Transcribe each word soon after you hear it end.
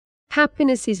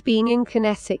Happiness is being in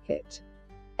Connecticut.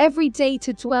 Every day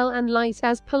to dwell and light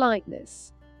as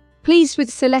politeness. Pleased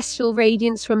with celestial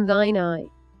radiance from thine eye.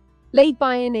 Laid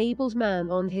by enabled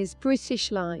man on his British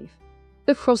life.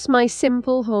 Across my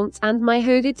simple haunts and my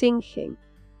hooded thinking.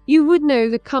 You would know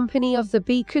the company of the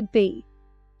bee could be.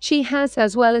 She has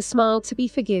as well a smile to be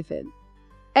forgiven.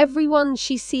 Everyone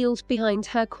she sealed behind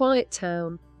her quiet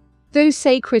town. Though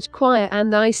sacred choir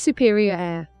and thy superior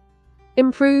air.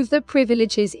 Improve the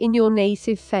privileges in your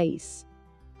native face.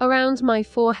 Around my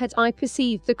forehead I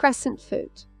perceived the crescent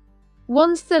foot.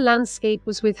 Once the landscape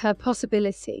was with her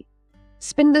possibility.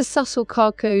 Spin the subtle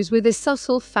cargoes with a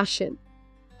subtle fashion.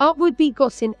 Art would be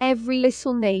got in every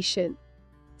little nation.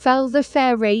 Fell the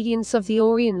fair radiance of the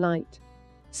Orient light.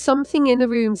 Something in the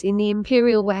rooms in the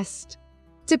imperial west.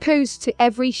 Deposed to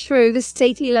every shroud the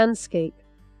stately landscape.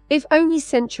 If only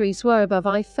centuries were above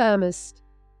I firmest.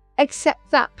 Accept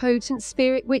that potent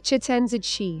spirit which attends its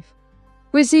sheaf.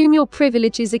 Resume your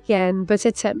privileges again, but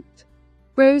attempt.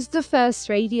 Rose the first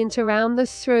radiant around the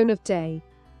throne of day.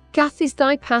 Gath is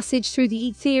thy passage through the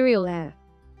ethereal air.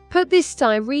 Put this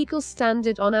thy regal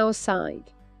standard on our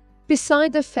side.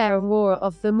 Beside the fair aurora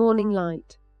of the morning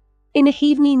light. In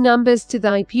heavenly numbers to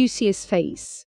thy beauteous face.